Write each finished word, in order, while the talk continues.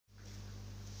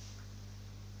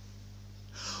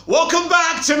Welcome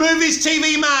back to Movies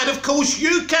TV Mad. Of course,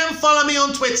 you can follow me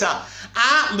on Twitter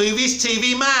at Movies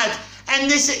TV Mad.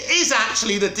 And this is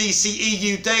actually the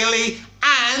DCEU Daily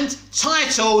and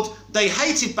titled They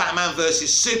Hated Batman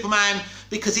vs Superman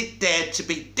because it dared to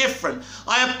be different.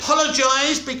 I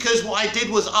apologise because what I did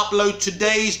was upload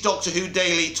today's Doctor Who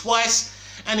Daily twice.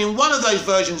 And in one of those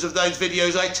versions of those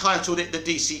videos, I titled it the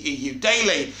DCEU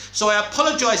Daily. So I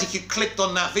apologise if you clicked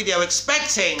on that video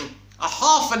expecting a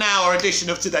half-an-hour edition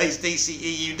of today's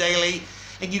DCEU Daily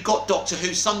and you got Doctor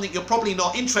Who, something you're probably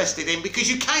not interested in because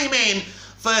you came in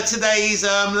for today's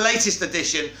latest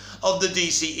edition of the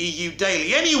DCEU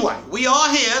Daily. Anyway, we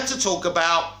are here to talk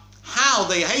about how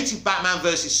they hated Batman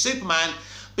vs Superman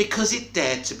because it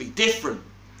dared to be different.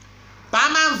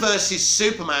 Batman vs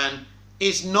Superman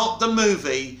is not the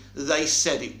movie they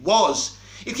said it was.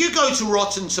 If you go to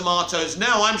Rotten Tomatoes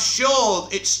now, I'm sure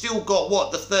it's still got,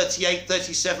 what, the 38,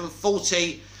 37,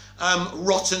 40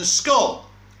 rotten score.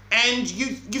 And you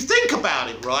think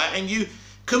about it, right? And you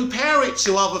compare it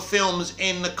to other films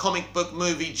in the comic book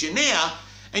movie genre,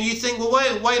 and you think,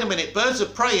 well, wait a minute, Birds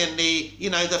of Prey and the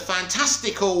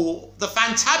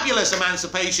fantabulous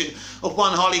emancipation of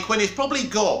one Harley Quinn has probably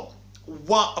got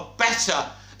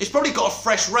it's probably got a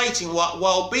fresh rating,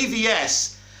 while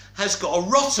BVS has got a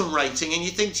rotten rating, and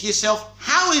you think to yourself,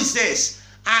 how is this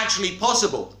actually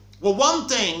possible? Well, one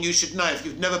thing you should know if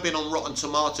you've never been on Rotten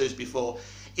Tomatoes before,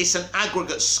 it's an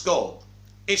aggregate score.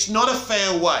 It's not a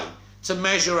fair way to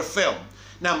measure a film.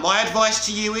 Now, my advice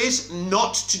to you is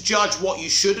not to judge what you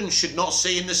should and should not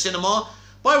see in the cinema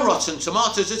by Rotten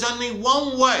Tomatoes. There's only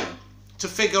one way to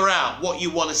figure out what you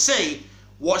want to see.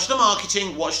 Watch the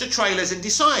marketing, watch the trailers, and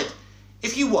decide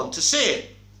if you want to see it.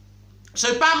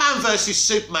 So Batman vs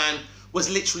Superman was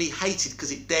literally hated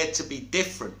because it dared to be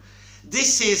different.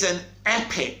 This is an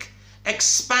epic,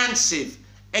 expansive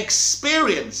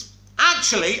experience.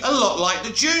 Actually, a lot like the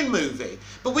Dune movie.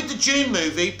 But with the Dune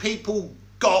movie, people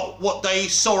got what they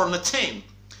saw on the tin.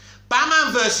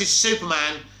 Batman vs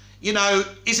Superman, you know,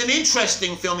 is an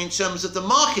interesting film in terms of the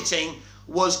marketing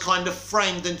was kind of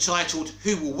framed and titled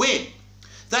Who Will Win?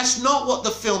 That's not what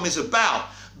the film is about.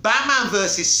 Batman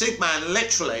vs Superman,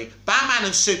 literally, Batman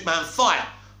and Superman fight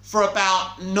for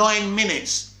about 9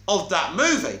 minutes of that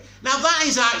movie. Now that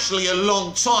is actually a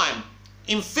long time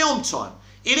in film time.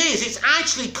 It is, it's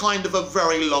actually kind of a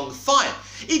very long fight.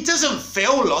 It doesn't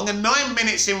feel long, and 9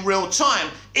 minutes in real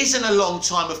time isn't a long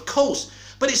time, of course,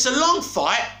 but it's a long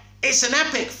fight, it's an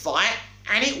epic fight,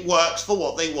 and it works for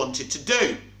what they wanted to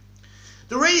do.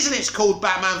 The reason it's called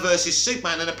Batman vs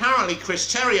Superman, and apparently Chris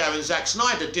Terrio and Zack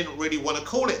Snyder didn't really want to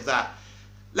call it that.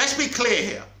 Let's be clear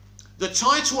here. The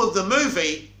title of the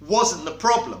movie wasn't the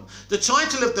problem. The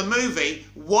title of the movie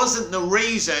wasn't the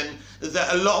reason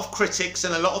that a lot of critics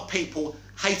and a lot of people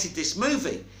hated this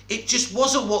movie. It just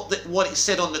wasn't what it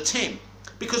said on the tin.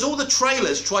 Because all the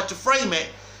trailers tried to frame it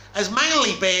as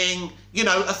mainly being, you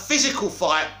know, a physical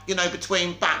fight, you know,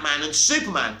 between Batman and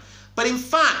Superman. But in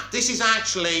fact, this is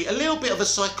actually a little bit of a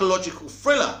psychological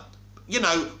thriller, you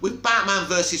know, with Batman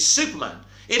versus Superman.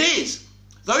 It is.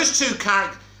 Those two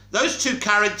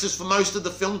characters for most of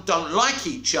the film don't like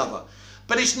each other.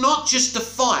 But it's not just the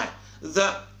fight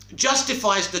that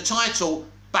justifies the title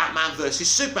Batman versus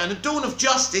Superman. The Dawn of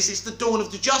Justice, it's the dawn of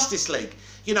the Justice League.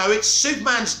 You know, it's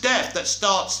Superman's death that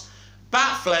starts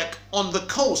Batfleck on the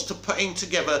course to putting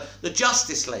together the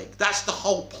Justice League. That's the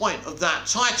whole point of that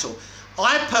title.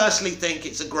 I personally think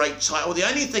it's a great title. The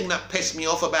only thing that pissed me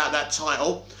off about that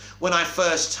title when I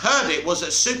first heard it was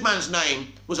that Superman's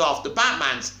name was after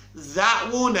Batman's. That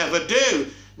will never do.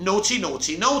 Naughty,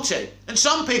 naughty, naughty. And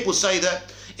some people say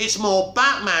that it's more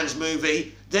Batman's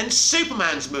movie than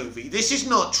Superman's movie. This is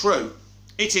not true.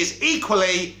 It is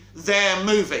equally their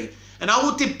movie. And I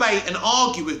will debate and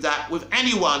argue with that with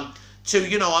anyone to,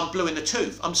 you know, I'm blue in the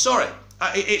tooth. I'm sorry.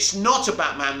 It's not a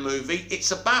Batman movie. It's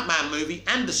a Batman movie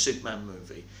and a Superman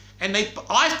movie. And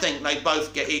I think they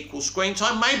both get equal screen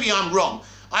time. Maybe I'm wrong.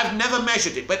 I've never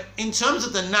measured it. But in terms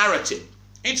of the narrative,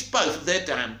 it's both of their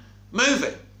damn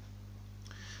movie.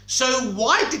 So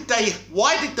why did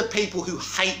the people who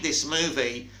hate this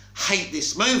movie hate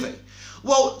this movie?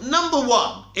 Well, number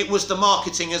one, it was the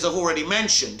marketing, as I've already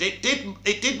mentioned. It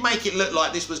did make it look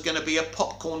like this was going to be a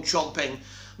popcorn chomping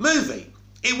movie.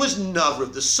 It was nothing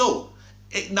of the sort.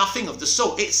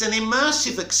 It's an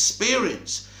immersive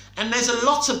experience. And there's a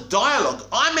lot of dialogue.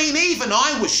 I mean, even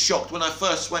I was shocked when I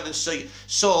first went and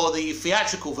saw the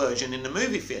theatrical version in the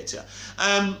movie theatre.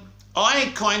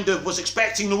 I kind of was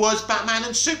expecting the words Batman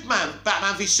and Superman,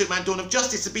 Batman v Superman, Dawn of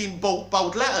Justice to be in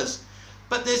bold letters.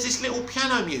 But there's this little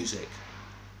piano music.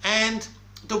 And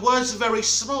the words are very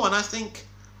small. And I think,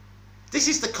 this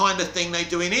is the kind of thing they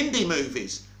do in indie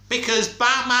movies, because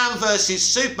Batman versus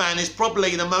Superman is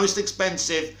probably the most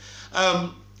expensive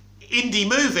indie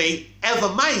movie ever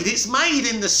made. It's made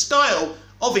in the style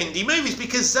of indie movies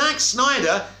because Zack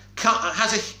Snyder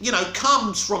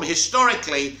comes from,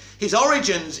 historically, his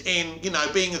origins in,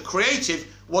 being a creative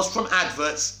was from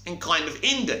adverts and kind of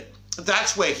indie.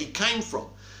 That's where he came from.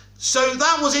 So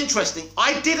that was interesting.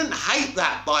 I didn't hate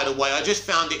that, by the way. I just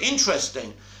found it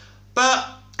interesting.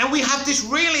 And we have this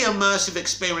really immersive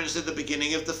experience at the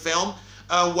beginning of the film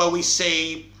where we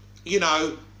see,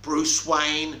 Bruce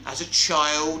Wayne as a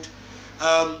child,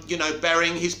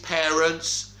 burying his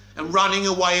parents and running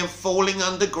away and falling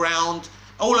underground.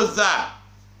 All of that.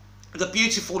 The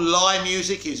beautiful live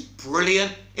music is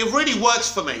brilliant. It really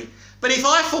works for me. But if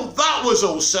I thought that was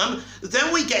awesome,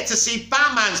 then we get to see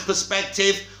Batman's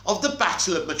perspective of the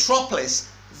Battle of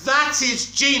Metropolis. That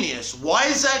is genius. Why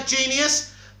is that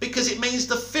genius? Because it means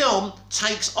the film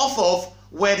takes off of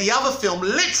where the other film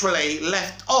literally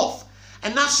left off.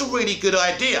 And that's a really good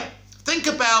idea. Think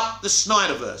about the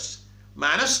Snyderverse.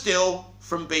 Man of Steel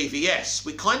from BVS.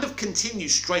 We kind of continue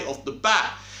straight off the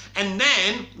bat. And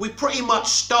then we pretty much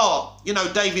start,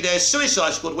 David Ayer's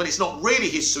Suicide Squad, when it's not really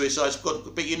his Suicide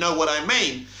Squad, but you know what I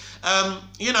mean.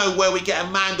 Where we get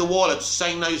Amanda Waller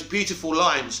saying those beautiful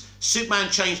lines.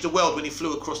 Superman changed the world when he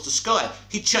flew across the sky.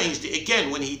 He changed it again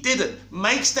when he didn't.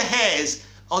 Makes the hairs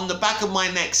on the back of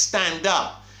my neck stand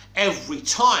up every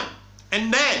time.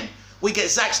 And then we get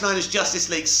Zack Snyder's Justice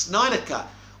League Snyder Cut,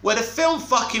 where the film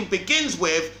fucking begins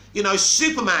with,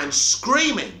 Superman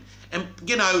screaming. And,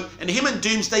 and him and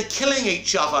Doomsday killing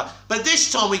each other. But this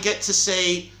time we get to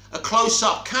see a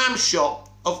close-up cam shot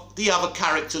of the other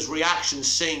characters'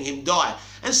 reactions, seeing him die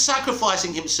and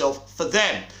sacrificing himself for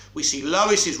them. We see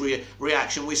Lois's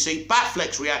reaction, we see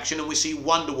Batfleck's reaction, and we see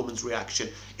Wonder Woman's reaction.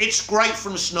 It's great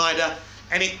from Snyder,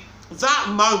 and that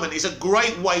moment is a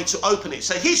great way to open it.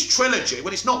 So his trilogy,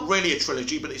 well, it's not really a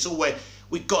trilogy, but it's all where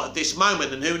we got at this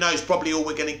moment, and who knows, probably all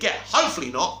we're going to get. Hopefully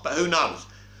not, but who knows.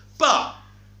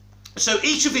 So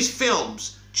each of his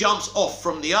films jumps off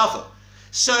from the other.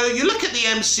 So you look at the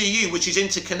MCU, which is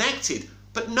interconnected,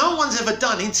 but no one's ever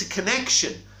done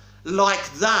interconnection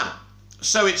like that.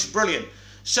 So it's brilliant.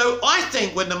 So I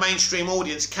think when the mainstream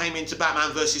audience came into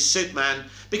Batman versus Superman,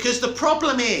 because the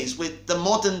problem is with the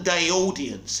modern day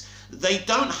audience, they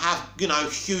don't have,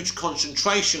 huge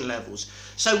concentration levels.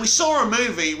 So we saw a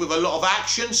movie with a lot of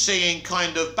action, seeing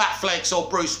kind of Batfleck's or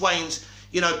Bruce Wayne's,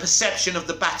 perception of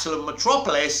the Battle of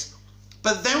Metropolis.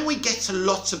 But then we get a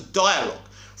lot of dialogue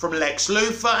from Lex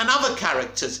Luthor and other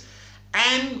characters.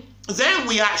 And then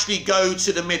we actually go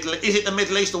to the Middle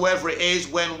East or wherever it is,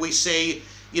 when we see,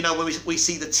 when we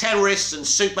see the terrorists and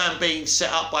Superman being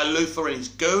set up by Luthor and his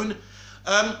goon.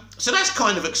 So that's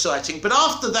kind of exciting. But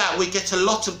after that, we get a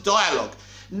lot of dialogue.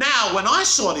 Now, when I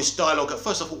saw this dialogue at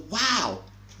first, I thought, wow,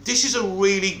 this is a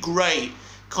really great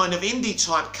kind of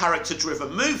indie-type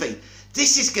character-driven movie.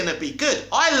 This is going to be good.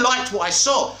 I liked what I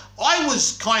saw. I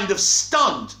was kind of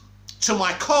stunned to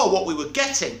my core what we were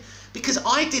getting, because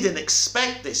I didn't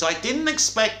expect this. I didn't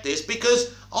expect this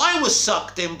because I was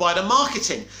sucked in by the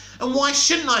marketing. And why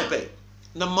shouldn't I be?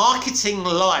 The marketing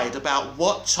lied about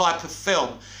what type of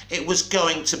film it was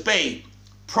going to be.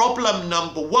 Problem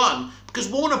number one, because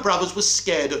Warner Brothers was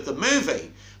scared of the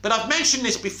movie. But I've mentioned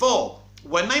this before.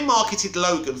 When they marketed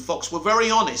Logan, Fox were very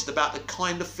honest about the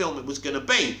kind of film it was going to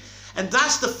be. And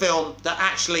that's the film that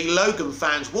actually Logan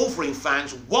fans, Wolverine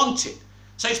fans wanted.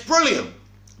 So it's brilliant.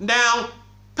 Now,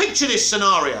 picture this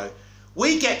scenario.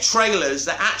 We get trailers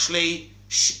that actually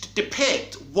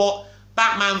depict what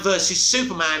Batman versus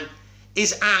Superman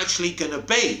is actually going to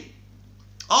be.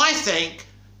 I think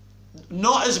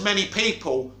not as many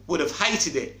people would have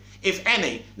hated it, if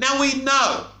any. Now, we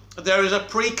know there is a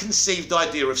preconceived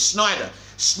idea of Snyder.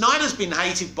 Snyder's been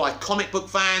hated by comic book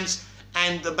fans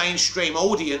and the mainstream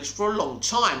audience for a long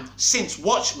time, since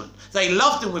Watchmen. They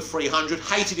loved him with 300,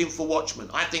 hated him for Watchmen.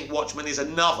 I think Watchmen is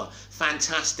another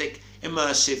fantastic,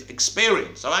 immersive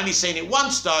experience. I've only seen it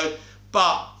once though,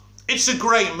 but it's a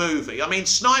great movie. I mean,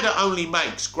 Snyder only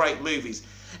makes great movies.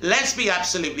 Let's be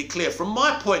absolutely clear. From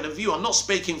my point of view, I'm not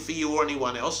speaking for you or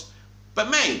anyone else, but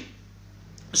me.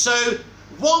 So,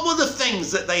 what were the things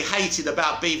that they hated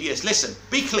about BVS? Listen,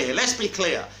 be clear, let's be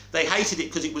clear. They hated it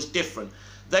because it was different.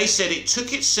 They said it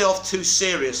took itself too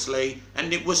seriously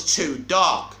and it was too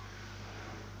dark.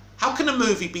 How can a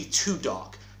movie be too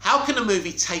dark? How can a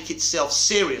movie take itself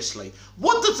seriously?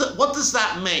 What does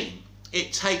that mean?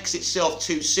 It takes itself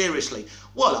too seriously.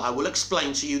 Well, I will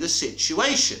explain to you the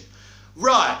situation.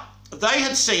 Right, they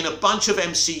had seen a bunch of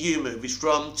MCU movies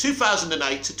from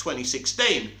 2008 to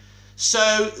 2016.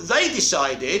 So they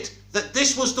decided that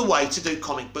this was the way to do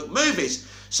comic book movies.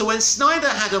 So when Snyder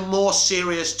had a more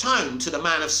serious tone to the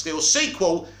Man of Steel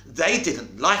sequel, they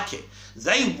didn't like it.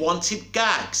 They wanted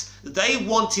gags. They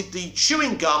wanted the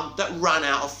chewing gum that ran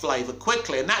out of flavour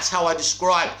quickly. And that's how I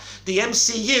describe the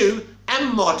MCU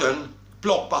and modern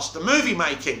blockbuster movie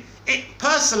making. It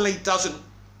personally doesn't,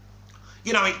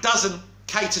 it doesn't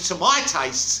cater to my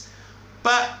tastes,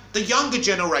 but the younger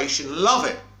generation love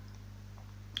it.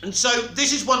 And so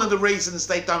this is one of the reasons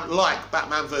they don't like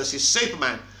Batman vs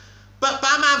Superman. But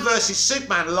Batman vs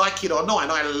Superman, like it or not,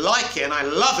 and I like it and I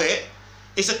love it,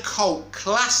 is a cult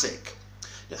classic.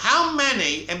 How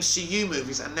many MCU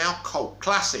movies are now cult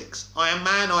classics? Iron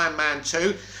Man 2.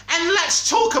 And let's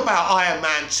talk about Iron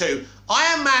Man 2.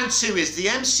 Iron Man 2 is the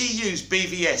MCU's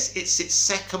BVS. It's its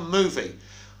second movie.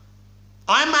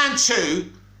 Iron Man 2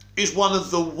 is one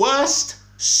of the worst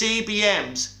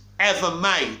CBMs ever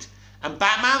made. And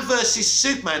Batman vs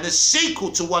Superman, the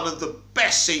sequel to one of the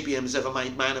best CBMs ever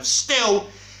made, Man of Steel,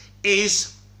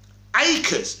 is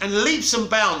acres and leaps and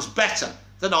bounds better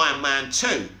than Iron Man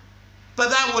 2. But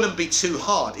that wouldn't be too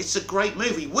hard. It's a great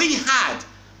movie. We had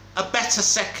a better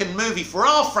second movie for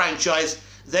our franchise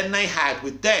than they had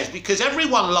with theirs, because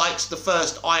everyone likes the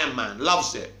first Iron Man,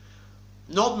 loves it.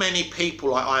 Not many people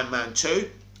like Iron Man 2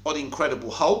 or The Incredible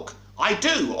Hulk. I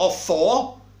do, or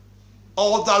Thor,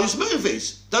 or those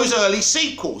movies, those early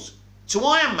sequels to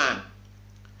Iron Man.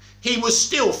 Feige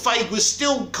was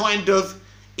still kind of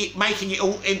making it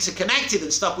all interconnected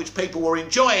and stuff, which people were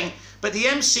enjoying, but the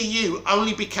MCU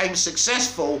only became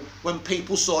successful when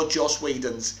people saw Joss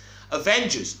Whedon's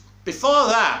Avengers. Before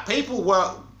that, people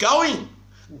were going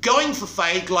for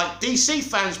Feige like DC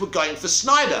fans were going for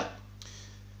Snyder.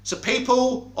 So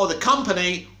people, or the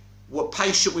company, were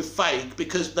patient with Feige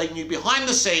because they knew behind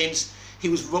the scenes he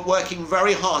was working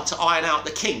very hard to iron out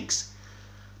the kinks.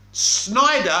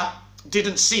 Snyder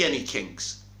didn't see any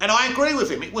kinks, and I agree with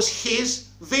him. It was his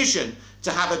vision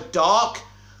to have a dark,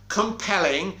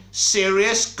 compelling,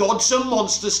 serious gods and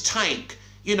monsters take,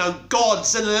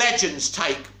 gods and legends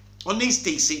take on these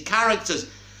DC characters.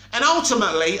 And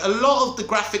ultimately, a lot of the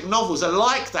graphic novels are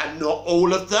like that. Not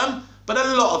all of them, but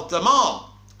a lot of them are.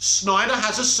 Snyder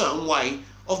has a certain way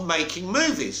of making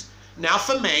movies. Now,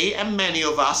 for me and many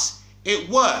of us, it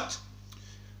worked.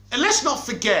 And let's not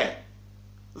forget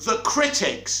that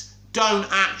critics don't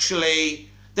actually,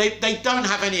 they don't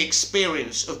have any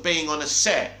experience of being on a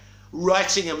set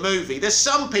writing a movie. There's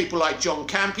some people like John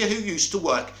Campea who used to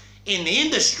work in the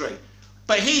industry,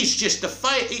 but he's just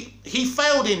he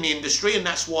failed in the industry, and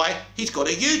that's why he's got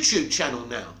a YouTube channel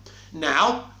now.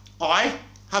 Now, I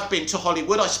have been to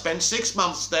Hollywood. I spent 6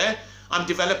 months there. I'm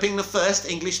developing the first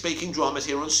English-speaking dramas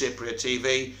here on Cypriot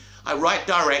TV. I write,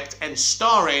 direct and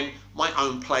star in my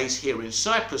own plays here in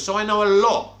Cyprus. So I know a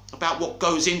lot about what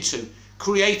goes into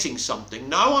creating something.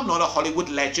 No, I'm not a Hollywood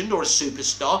legend or a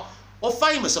superstar or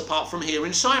famous apart from here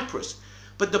in Cyprus.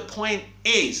 But the point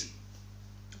is,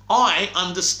 I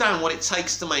understand what it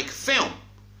takes to make a film.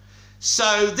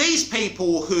 So these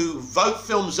people who vote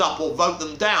films up or vote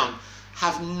them down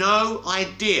have no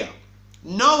idea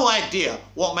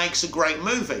what makes a great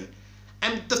movie.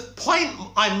 And the point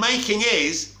I'm making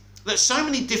is that so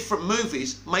many different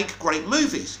movies make great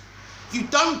movies. You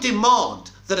don't demand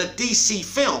that a DC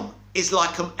film is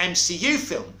like an MCU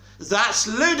film. That's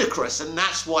ludicrous, and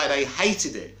that's why they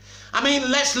hated it. I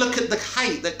mean, let's look at the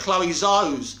hate that Chloe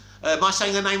Zhao's, am I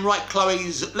saying her name right?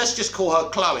 Let's just call her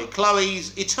Chloe.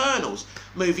 Chloe's Eternals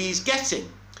movie is getting.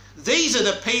 These are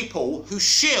the people who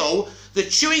shill the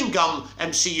chewing gum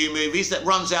MCU movies that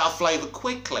runs out of flavour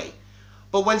quickly.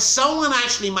 But when someone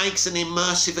actually makes an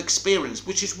immersive experience,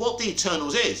 which is what the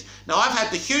Eternals is. Now, I've had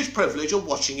the huge privilege of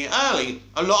watching it early.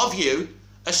 A lot of you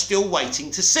are still waiting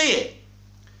to see it.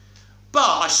 But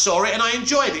I saw it and I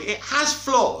enjoyed it. It has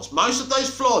flaws. Most of those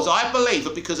flaws, I believe,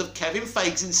 are because of Kevin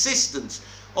Feige's insistence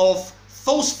of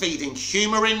force-feeding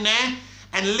humour in there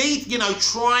and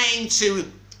trying to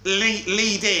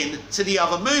lead in to the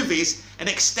other movies and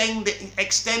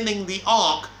extending the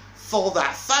arc for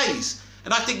that phase.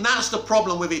 And I think that's the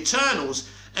problem with Eternals,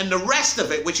 and the rest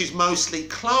of it, which is mostly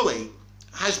Chloe,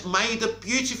 has made a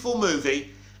beautiful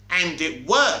movie and it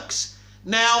works.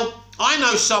 Now, I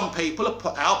know some people are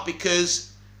put out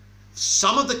because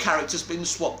some of the characters have been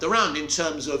swapped around in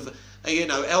terms of,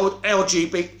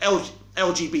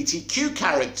 LGBTQ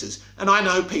characters, and I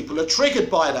know people are triggered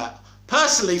by that.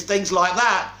 Personally, things like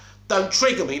that don't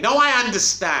trigger me. Now, I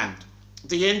understand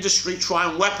the industry try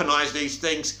and weaponize these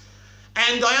things,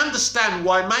 and I understand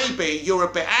why maybe you're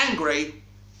a bit angry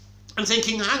and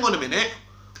thinking, hang on a minute,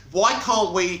 why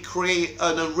can't we create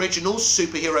an original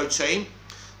superhero team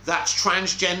that's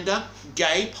transgender,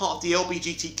 gay, part of the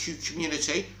LGBTQ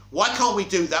community. Why can't we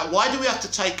do that? Why do we have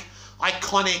to take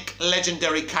iconic,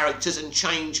 legendary characters and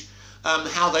change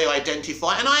how they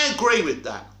identify? And I agree with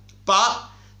that. But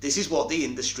this is what the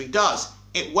industry does.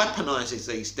 It weaponizes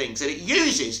these things, and it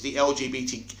uses the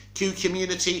LGBTQ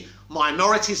community,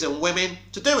 minorities and women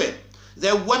to do it.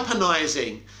 They're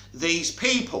weaponizing these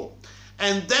people.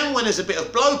 And then when there's a bit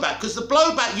of blowback, because the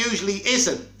blowback usually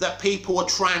isn't that people are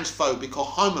transphobic or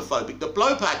homophobic. The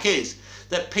blowback is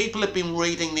that people have been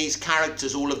reading these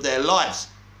characters all of their lives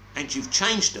and you've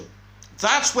changed them.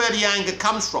 That's where the anger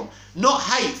comes from. Not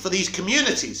hate for these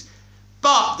communities,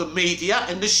 but the media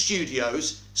and the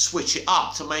studios switch it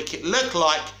up to make it look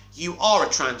like you are a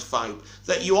transphobe,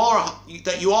 that you are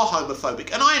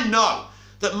homophobic. And I know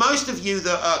that most of you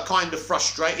that are kind of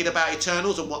frustrated about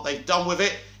Eternals and what they've done with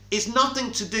it is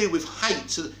nothing to do with hate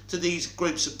to these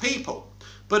groups of people.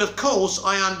 But of course,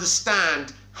 I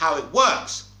understand how it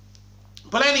works.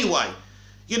 But anyway,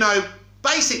 you know,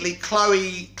 basically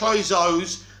Chloe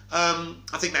Zhao's,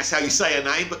 I think that's how you say her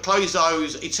name, but Chloe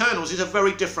Zhao's Eternals is a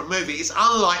very different movie. It's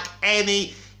unlike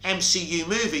any MCU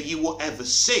movie you will ever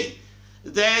see.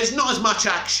 There's not as much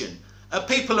action.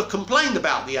 People have complained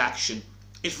about the action.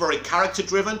 It's very character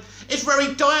driven. It's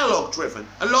very dialogue driven,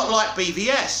 a lot like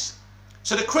BVS.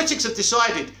 So the critics have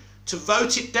decided to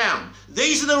vote it down.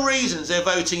 These are the reasons they're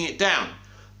voting it down.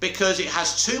 Because it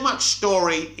has too much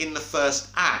story in the first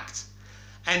act.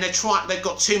 And they've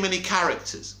got too many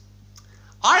characters.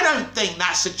 I don't think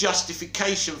that's a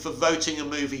justification for voting a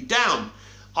movie down.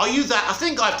 Are you that, I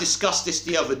think I've discussed this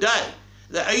the other day,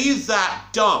 that are you that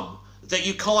dumb that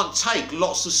you can't take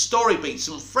lots of story beats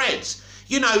and threads?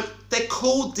 You know, they're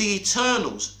called the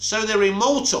Eternals, so they're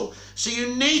immortal. So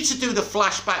you need to do the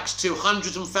flashbacks to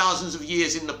hundreds and thousands of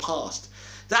years in the past.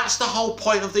 That's the whole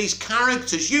point of these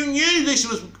characters. You knew this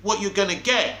was what you're going to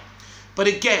get. But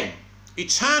again,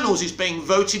 Eternals is being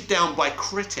voted down by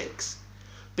critics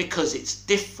because it's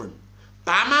different.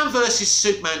 Batman vs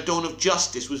Superman Dawn of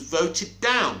Justice was voted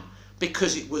down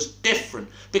because it was different.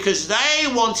 Because they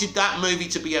wanted that movie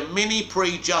to be a mini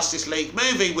pre-Justice League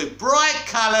movie with bright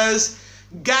colours,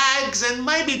 gags, and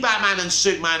maybe Batman and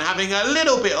Superman having a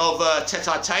little bit of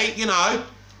tete-a-tete, you know,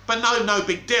 but no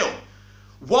big deal.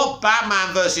 What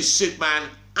Batman vs Superman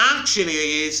actually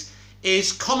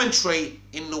is commentary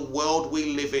in the world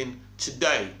we live in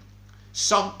today.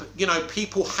 Some, you know,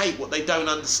 people hate what they don't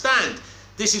understand.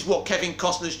 This is what Kevin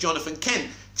Costner's Jonathan Kent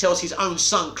tells his own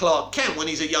son Clark Kent when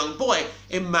he's a young boy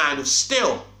in Man of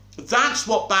Steel. That's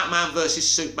what Batman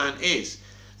vs Superman is.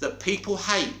 That people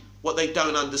hate what they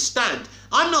don't understand.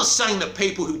 I'm not saying that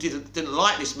people who didn't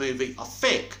like this movie are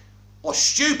thick or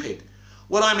stupid.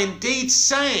 What I'm indeed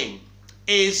saying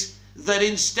is that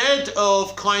instead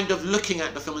of kind of looking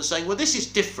at the film and saying, well, this is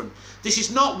different, this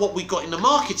is not what we got in the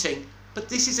marketing, but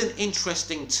this is an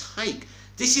interesting take.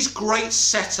 This is great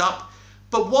setup.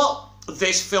 But what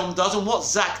this film does and what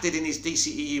Zack did in his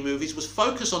DCEU movies was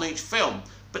focus on each film,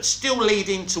 but still lead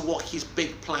into what his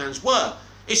big plans were.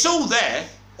 It's all there.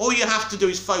 All you have to do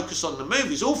is focus on the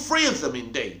movies, all three of them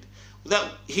indeed,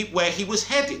 where he was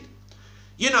headed.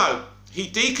 You know, he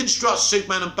deconstructs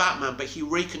Superman and Batman, but he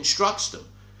reconstructs them.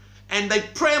 And they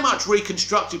pretty much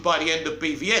reconstructed by the end of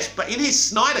BVS, but in his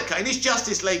Snyder Cut, in his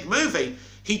Justice League movie,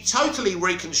 he totally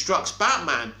reconstructs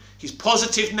Batman. He's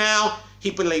positive now,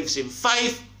 he believes in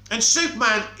faith, and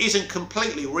Superman isn't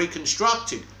completely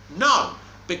reconstructed. No,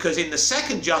 because in the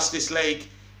second Justice League,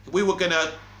 we were going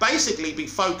to basically be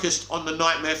focused on the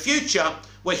nightmare future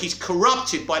where he's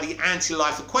corrupted by the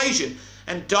anti-life equation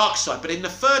and Darkseid. But in the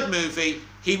third movie,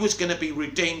 he was going to be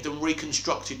redeemed and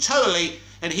reconstructed totally,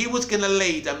 and he was going to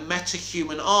lead a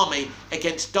meta-human army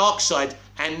against Darkseid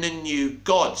and the new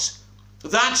gods.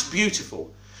 That's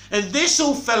beautiful. And this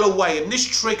all fell away, and this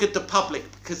triggered the public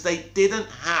because they didn't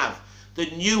have the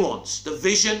nuance, the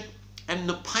vision, and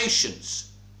the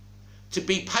patience to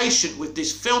be patient with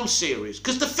this film series.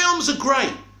 Because the films are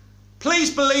great.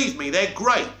 Please believe me, they're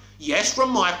great. Yes,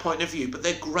 from my point of view, but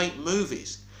they're great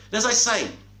movies. And as I say,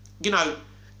 you know,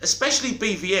 especially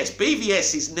BVS.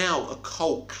 BVS is now a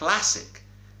cult classic.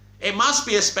 It must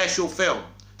be a special film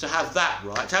to have that,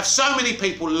 right? To have so many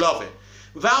people love it.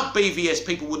 Without BVS,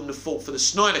 people wouldn't have fought for the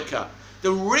Snyder Cut.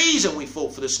 The reason we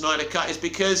fought for the Snyder Cut is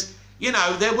because, you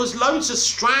know, there was loads of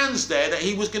strands there that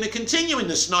he was going to continue in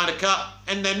the Snyder Cut,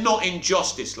 and they're not in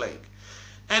Justice League.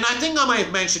 And I think I may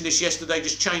have mentioned this yesterday,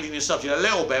 just changing the subject a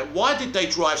little bit. Why did they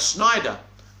drive Snyder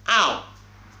out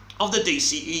of the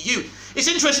DCEU? It's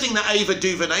interesting that Ava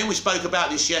DuVernay, we spoke about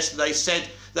this yesterday, said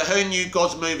that her New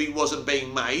Gods movie wasn't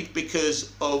being made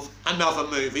because of another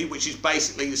movie, which is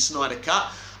basically the Snyder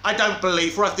Cut. I don't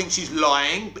believe her. I think she's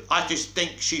lying. I just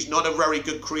think she's not a very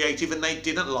good creative and they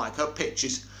didn't like her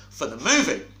pictures for the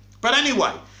movie. But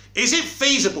anyway, is it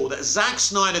feasible that Zack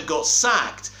Snyder got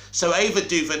sacked so Ava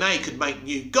DuVernay could make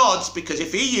New Gods? Because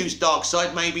if he used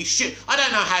Darkseid, maybe she... I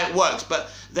don't know how it works,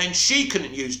 but then she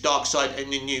couldn't use Darkseid in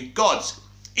the New Gods.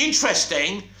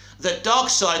 Interesting that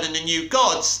Darkseid and the New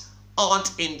Gods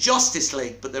aren't in Justice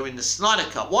League, but they're in the Snyder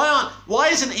Cut. Why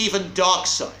isn't even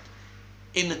Darkseid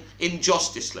in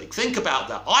Justice League? Think about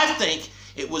that. I think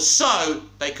it was so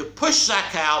they could push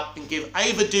Zack out and give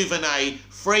Ava DuVernay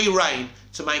free rein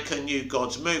to make her New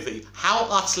Gods movie. How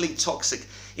utterly toxic.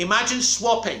 Imagine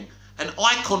swapping an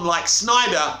icon like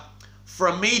Snyder for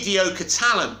a mediocre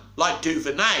talent like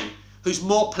DuVernay, who's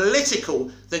more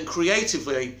political than creative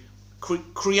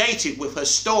with her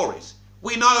stories.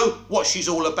 We know what she's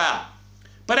all about.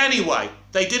 But anyway,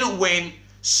 they didn't win,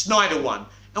 Snyder won.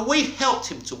 And we helped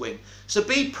him to win. So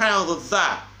be proud of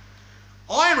that.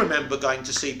 I remember going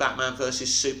to see Batman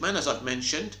vs Superman, as I've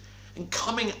mentioned, and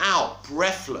coming out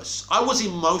breathless. I was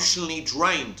emotionally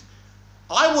drained.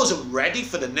 I wasn't ready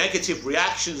for the negative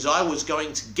reactions I was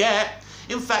going to get.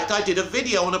 In fact, I did a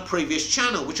video on a previous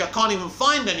channel, which I can't even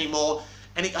find anymore,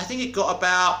 and I think it got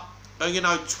about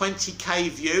 20k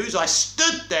views. I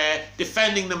stood there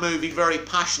defending the movie very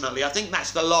passionately. I think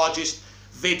that's the largest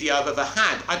video I've ever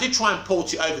had. I did try and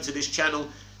port it over to this channel.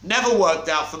 Never worked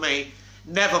out for me.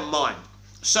 Never mind.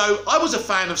 So I was a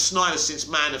fan of Snyder since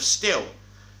Man of Steel.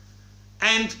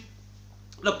 And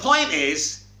the point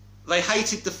is, they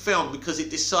hated the film because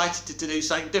it decided to do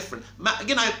something different.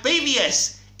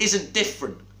 BVS isn't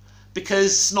different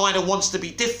because Snyder wants to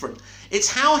be different. It's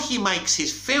how he makes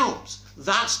his films.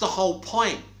 That's the whole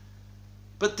point.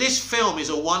 But this film is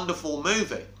a wonderful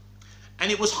movie.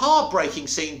 And it was heartbreaking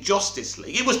seeing Justice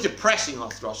League. It was depressing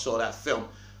after I saw that film.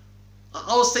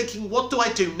 I was thinking, what do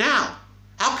I do now?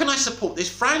 How can I support this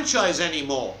franchise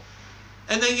anymore?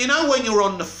 And then, when you're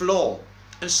on the floor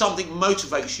and something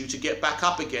motivates you to get back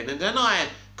up again. And then I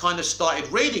kind of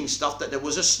started reading stuff that there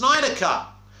was a Snyder Cut.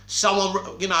 Someone,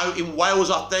 in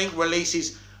Wales, I think,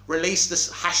 release the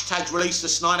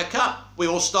Snyder Cut. We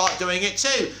all start doing it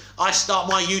too. I start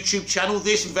my YouTube channel,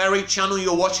 this very channel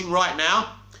you're watching right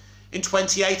now, in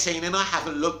 2018, and I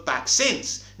haven't looked back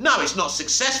since. No, it's not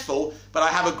successful, but I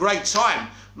have a great time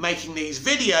making these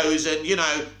videos and,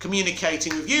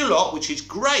 communicating with you lot, which is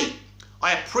great.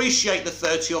 I appreciate the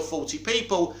 30 or 40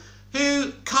 people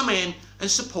who come in and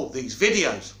support these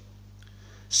videos.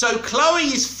 So Chloe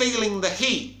is feeling the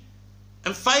heat,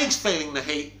 and Feig's feeling the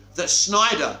heat that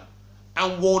Snyder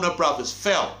and Warner Brothers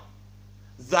felt.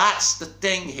 That's the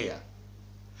thing here.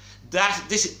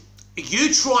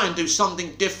 You try and do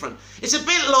something different. It's a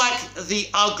bit like the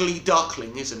ugly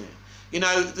duckling, isn't it?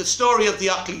 The story of the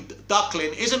ugly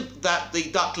duckling isn't that the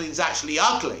duckling's actually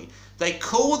ugly. They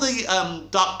call the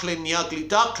duckling the ugly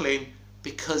duckling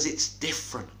because it's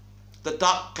different. The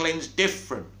duckling's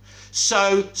different.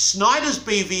 So Snyder's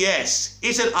BVS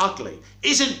isn't ugly,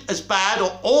 isn't as bad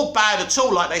or bad at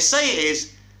all like they say it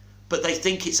is, but they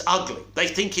think it's ugly. They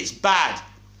think it's bad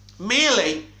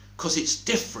merely because it's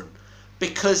different.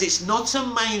 Because it's not a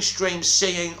mainstream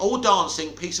singing or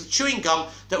dancing piece of chewing gum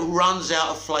that runs out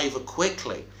of flavour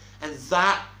quickly. And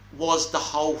that was the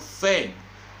whole thing.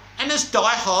 And there's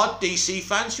die-hard DC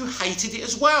fans who hated it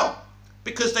as well.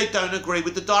 Because they don't agree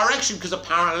with the direction. Because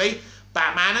apparently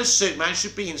Batman and Superman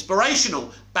should be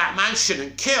inspirational. Batman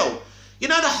shouldn't kill. The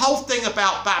whole thing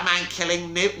about Batman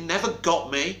killing never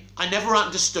got me. I never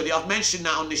understood it. I've mentioned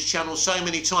that on this channel so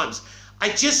many times. I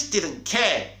just didn't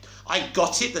care. I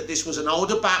got it that this was an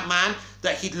older Batman,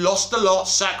 that he'd lost a lot,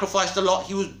 sacrificed a lot,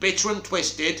 he was bitter and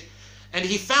twisted, and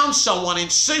he found someone in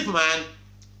Superman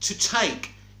to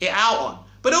take it out on.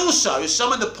 But also,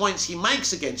 some of the points he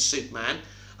makes against Superman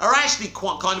are actually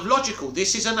quite kind of logical.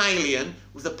 This is an alien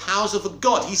with the powers of a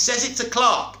god. He says it to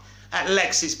Clark at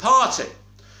Lex's party.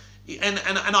 And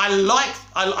I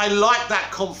like that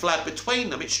conflict between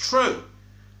them. It's true.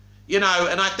 And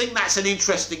I think that's an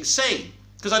interesting scene.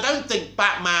 Because I don't think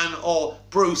Batman or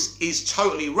Bruce is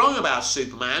totally wrong about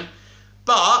Superman,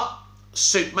 but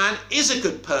Superman is a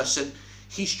good person.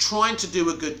 He's trying to do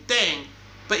a good thing,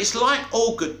 but it's like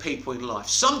all good people in life.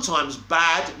 Sometimes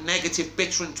bad, negative,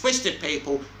 bitter and twisted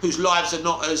people whose lives are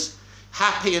not as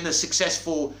happy and as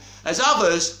successful as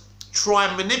others try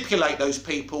and manipulate those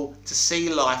people to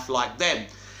see life like them.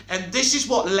 And this is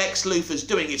what Lex Luthor's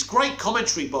doing. It's great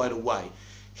commentary, by the way.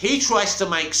 He tries to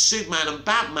make Superman and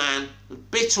Batman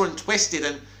bitter and twisted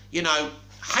and,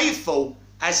 hateful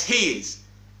as he is.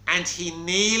 And he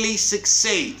nearly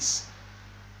succeeds.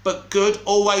 But good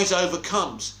always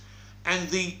overcomes. And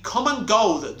the common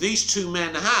goal that these two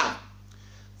men have,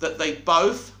 that they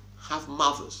both have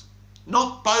mothers.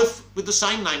 Not both with the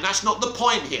same name. That's not the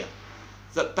point here.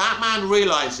 That Batman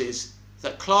realizes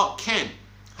that Clark Kent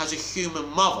has a human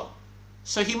mother.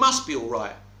 So he must be all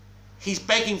right. He's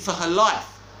begging for her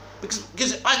life.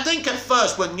 Because I think at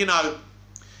first when, you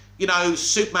know,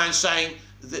 Superman's saying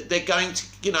that they're going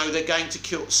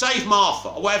to save Martha,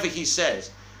 or whatever he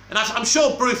says. And I'm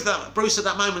sure Bruce at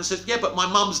that moment says, yeah, but my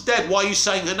mum's dead. Why are you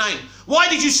saying her name? Why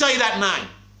did you say that name?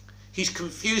 He's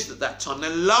confused at that time.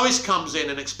 Then Lois comes in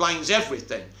and explains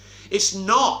everything. It's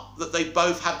not that they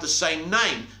both have the same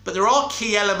name, but there are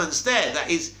key elements there that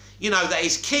is, that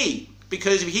is key.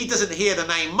 Because if he doesn't hear the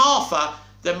name Martha,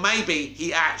 then maybe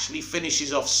he actually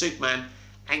finishes off Superman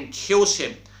and kills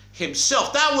him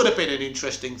himself. That would have been an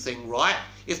interesting thing, right?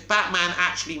 If Batman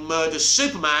actually murders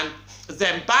Superman,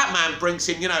 then Batman brings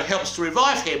him, helps to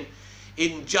revive him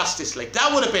in Justice League.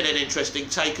 That would have been an interesting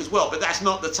take as well, but that's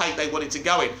not the take they wanted to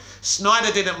go in.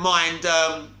 Snyder didn't mind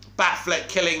Batfleck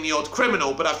killing the odd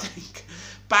criminal, but I think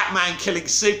Batman killing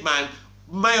Superman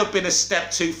may have been a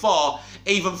step too far,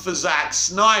 even for Zack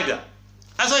Snyder.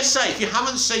 As I say, if you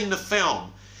haven't seen the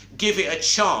film, give it a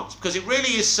chance, because it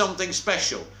really is something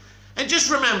special. And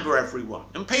just remember, everyone,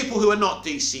 and people who are not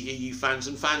DCEU fans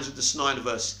and fans of the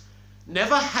Snyderverse,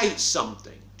 never hate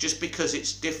something just because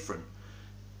it's different.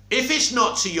 If it's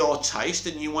not to your taste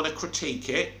and you want to critique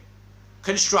it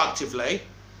constructively,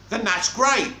 then that's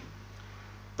great.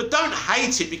 But don't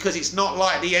hate it because it's not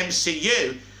like the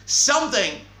MCU.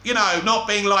 Something, not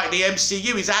being like the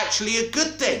MCU is actually a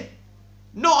good thing.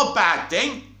 Not a bad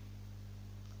thing.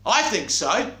 I think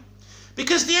so.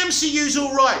 Because the MCU's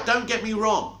alright, don't get me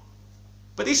wrong.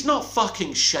 But it's not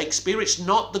fucking Shakespeare, it's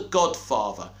not The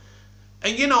Godfather.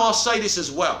 And I'll say this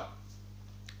as well.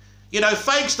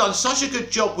 Feig's done such a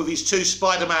good job with his 2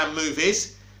 Spider-Man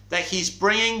movies that he's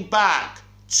bringing back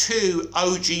 2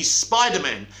 OG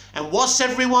Spider-Men. And what's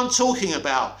everyone talking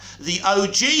about? The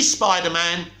OG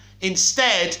Spider-Man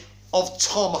instead of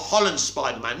Tom Holland's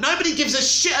Spider-Man. Nobody gives a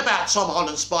shit about Tom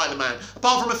Holland's Spider-Man,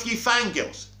 apart from a few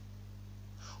fangirls.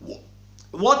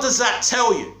 What does that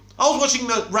tell you? I was watching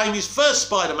Raimi's first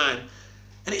Spider-Man,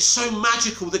 and it's so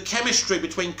magical, the chemistry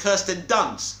between Kirsten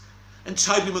Dunst and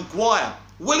Tobey Maguire.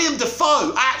 William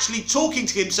Dafoe actually talking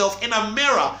to himself in a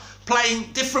mirror,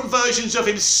 playing different versions of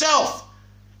himself.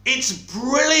 It's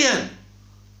brilliant.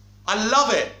 I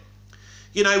love it.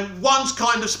 One's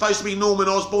kind of supposed to be Norman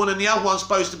Osborn and the other one's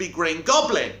supposed to be Green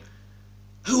Goblin.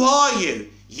 Who are you?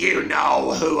 You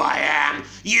know who I am.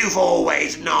 You've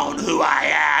always known who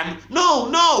I am.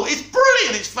 No, it's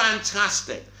brilliant. It's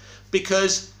fantastic.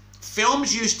 Because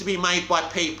films used to be made by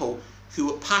people who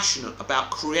were passionate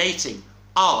about creating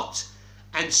art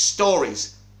and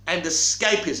stories and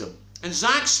escapism. And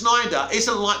Zack Snyder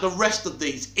isn't like the rest of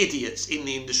these idiots in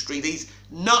the industry, these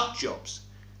nut jobs.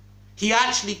 He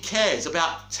actually cares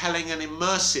about telling an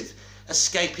immersive,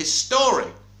 escapist story.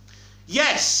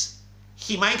 Yes,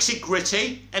 he makes it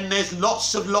gritty and there's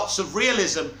lots of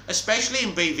realism, especially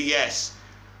in BVS.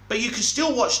 But you can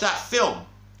still watch that film,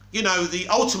 the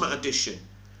Ultimate Edition,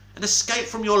 and escape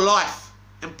from your life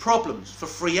and problems for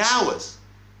 3 hours.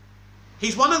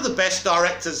 He's one of the best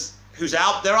directors who's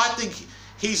out there. I think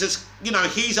he's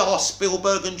he's our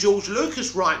Spielberg and George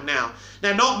Lucas right now.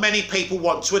 Now, not many people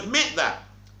want to admit that,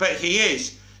 but he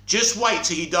is. Just wait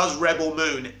till he does Rebel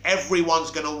Moon.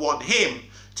 Everyone's going to want him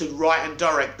to write and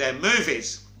direct their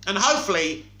movies. And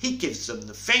hopefully he gives them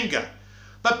the finger.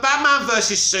 But Batman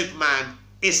vs Superman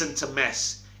isn't a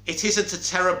mess. It isn't a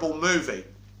terrible movie.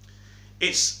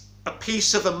 It's a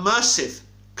piece of immersive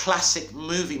classic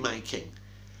movie making.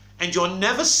 And you'll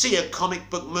never see a comic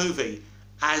book movie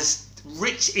as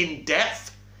rich in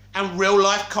depth and real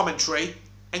life commentary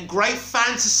and great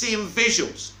fantasy and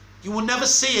visuals. You will never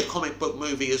see a comic book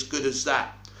movie as good as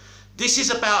that. This is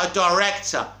about a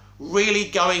director really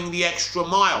going the extra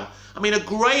mile. I mean, a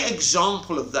great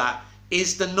example of that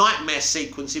is the nightmare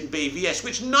sequence in BVS,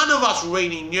 which none of us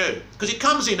really knew, because it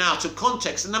comes in out of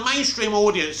context, and the mainstream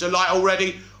audience are like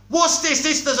already, what's this?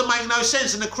 This doesn't make no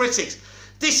sense. And the critics,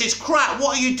 this is crap.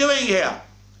 What are you doing here?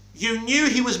 You knew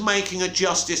he was making a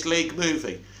Justice League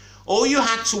movie. All you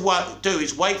had to do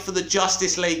is wait for the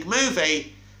Justice League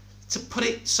movie to put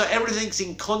it so everything's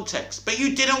in context. But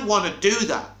you didn't want to do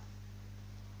that.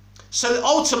 So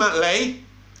ultimately,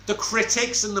 the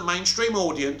critics and the mainstream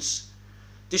audience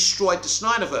destroyed the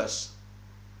Snyderverse.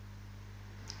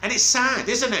 And it's sad,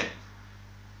 isn't it?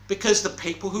 Because the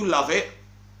people who love it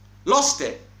lost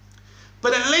it.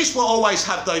 But at least we'll always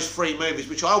have those 3 movies,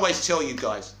 which I always tell you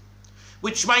guys,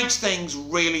 which makes things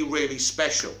really, really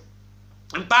special.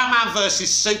 And Batman vs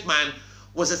Superman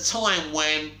was a time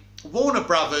when Warner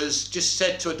Brothers just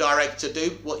said to a director,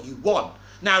 do what you want.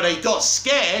 Now, they got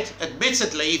scared,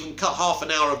 admittedly, even cut half an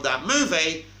hour of that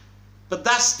movie, but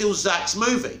that's still Zack's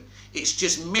movie. It's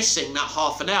just missing that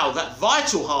half an hour, that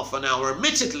vital half an hour,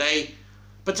 admittedly,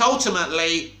 but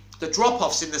ultimately, the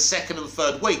drop-offs in the second and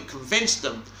third week convinced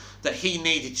them that he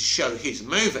needed to show his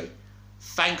movie.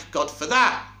 Thank God for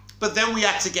that. But then we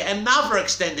had to get another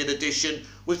extended edition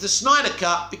with the Snyder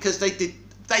Cut because they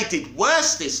did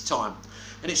worse this time.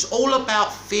 And it's all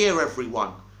about fear,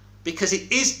 everyone. Because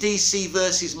it is DC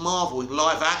versus Marvel in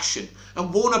live action.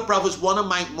 And Warner Brothers want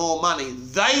to make more money.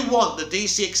 They want the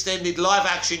DC extended live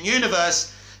action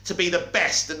universe to be the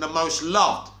best and the most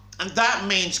loved. And that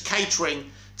means catering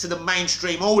to the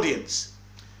mainstream audience.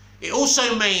 It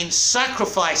also means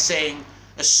sacrificing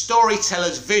a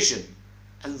storyteller's vision.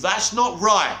 And that's not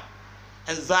right.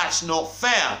 And that's not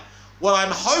fair. What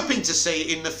I'm hoping to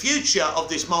see in the future of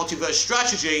this multiverse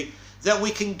strategy, that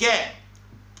we can get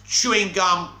chewing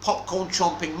gum, popcorn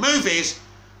chomping movies,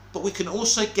 but we can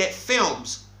also get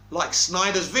films like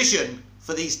Snyder's vision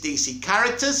for these DC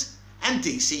characters and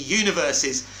DC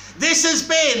universes. This has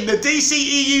been the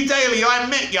DCEU Daily.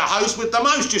 I'm Mick, your host with the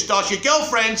most. Just ask your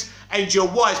girlfriends and your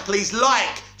wives. Please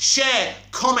like, share,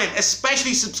 comment,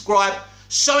 especially subscribe.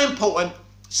 So important.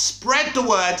 Spread the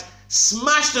word.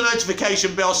 Smash the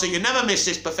notification bell so you never miss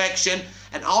this perfection.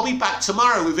 And I'll be back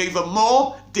tomorrow with even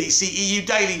more DCEU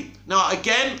Daily. Now,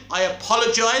 again, I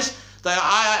apologise that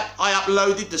I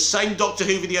uploaded the same Doctor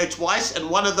Who video twice, and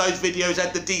one of those videos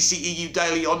had the DCEU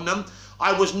Daily on them.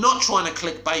 I was not trying to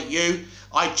clickbait you.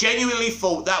 I genuinely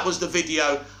thought that was the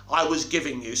video I was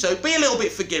giving you. So be a little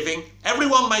bit forgiving.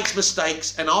 Everyone makes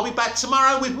mistakes, and I'll be back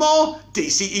tomorrow with more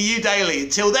DCEU Daily.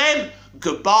 Until then,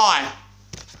 goodbye.